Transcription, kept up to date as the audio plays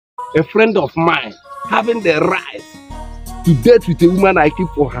a friend of mine having the right to date with a woman I keep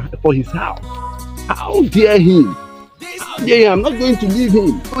for his house. How dare him? How dare him? I'm not going to leave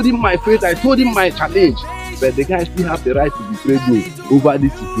him. I told him my faith, I told him my challenge. But the guy still have the right to betray me over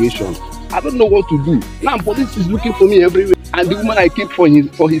this situation. I don't know what to do. Now police is looking for me everywhere. And the woman I keep for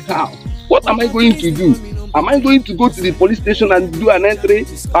his house. What am I going to do? Am I going to go to the police station and do an entry?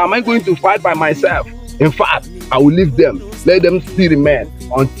 Or am I going to fight by myself? In fact, I will leave them. Let them still remain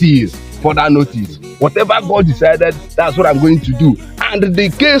until further notice. Whatever God decided, that's what I'm going to do. And the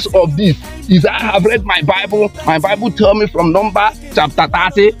case of this is I have read my Bible. My Bible tells me from Numbers chapter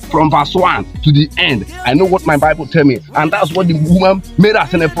 30, from verse 1 to the end. I know what my Bible tells me. And that's what the woman made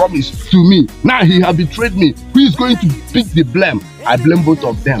as a promise to me. Now he has betrayed me. Who is going to pick the blame? I blame both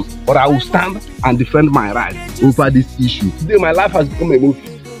of them. But I will stand and defend my right over this issue. Today my life has become a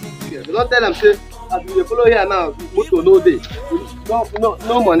movie. Yes, don't tell them, say, as we follow here now, motor no day.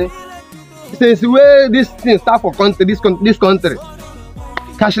 No money. Since where this thing start for country, this country,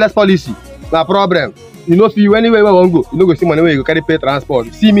 cashless policy, na problem. You know, if you anywhere where you go, you no go see money where you go carry pay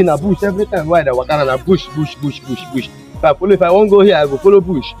transport. See me na bush every time. Why the waka na bush. If I won't go here, I go follow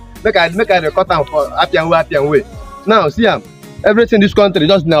bush. Make I record am for happy and way. Now see am, everything this country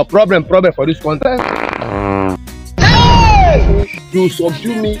just now problem for this country. Hey! You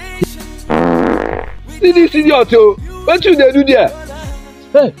subdue me. See this idiot, oh. What you dey do there?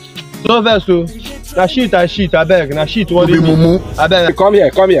 Hey. No vessel. Na shit, I beg. Na shit, what do you mean? I beg. Come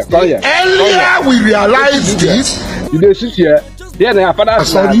here. Earlier we realized this. You dey sit here. Yeah, na father.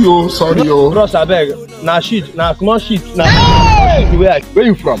 Sorry, oh. Bros, I beg. Na shit, na small shit. Na where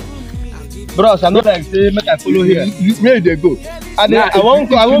you from? Bros, I know like say make I follow here. Where you dey go? I won't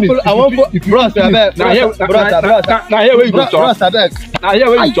follow. Bros, I beg. Na here where you go chop. Bros, I beg. Na here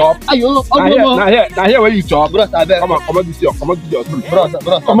where you chop. Na here where you chop. Bros, I beg. Come on, comot this your food. Bros.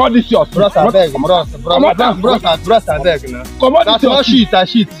 Comot this your food. Bros, I beg. Bros, I beg now. Comot this your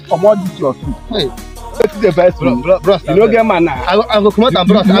shit. Comot this your food. Hey. That's the best one. Bros, you no get man now. I go come out and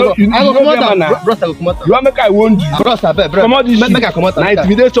bros. I go come out. Bros, I go come out. You want make I wound you? Bros, I beg. Come out this shit. Make I come out. Na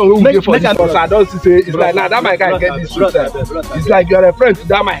intimidation wey we dey for this. Bros, I don see say it's like now that my guy get this shit. It's like you are a friend to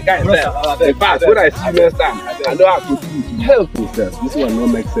that my guy. In fact, when I see you next time, I know how to do it to help myself. This one no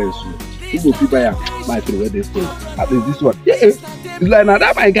make sense. Who go fit buy my thing where they stay? At least this one. Yeah, it's like now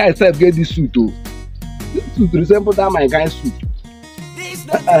that my guy self get this suit too. This suit resemble that my guy's suit.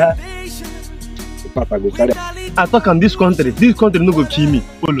 I talk on this country no go kill me.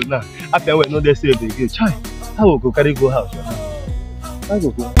 Follow now. After we no dey save again. Chai, I will go carry go house. I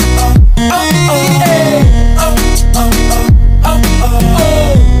go go.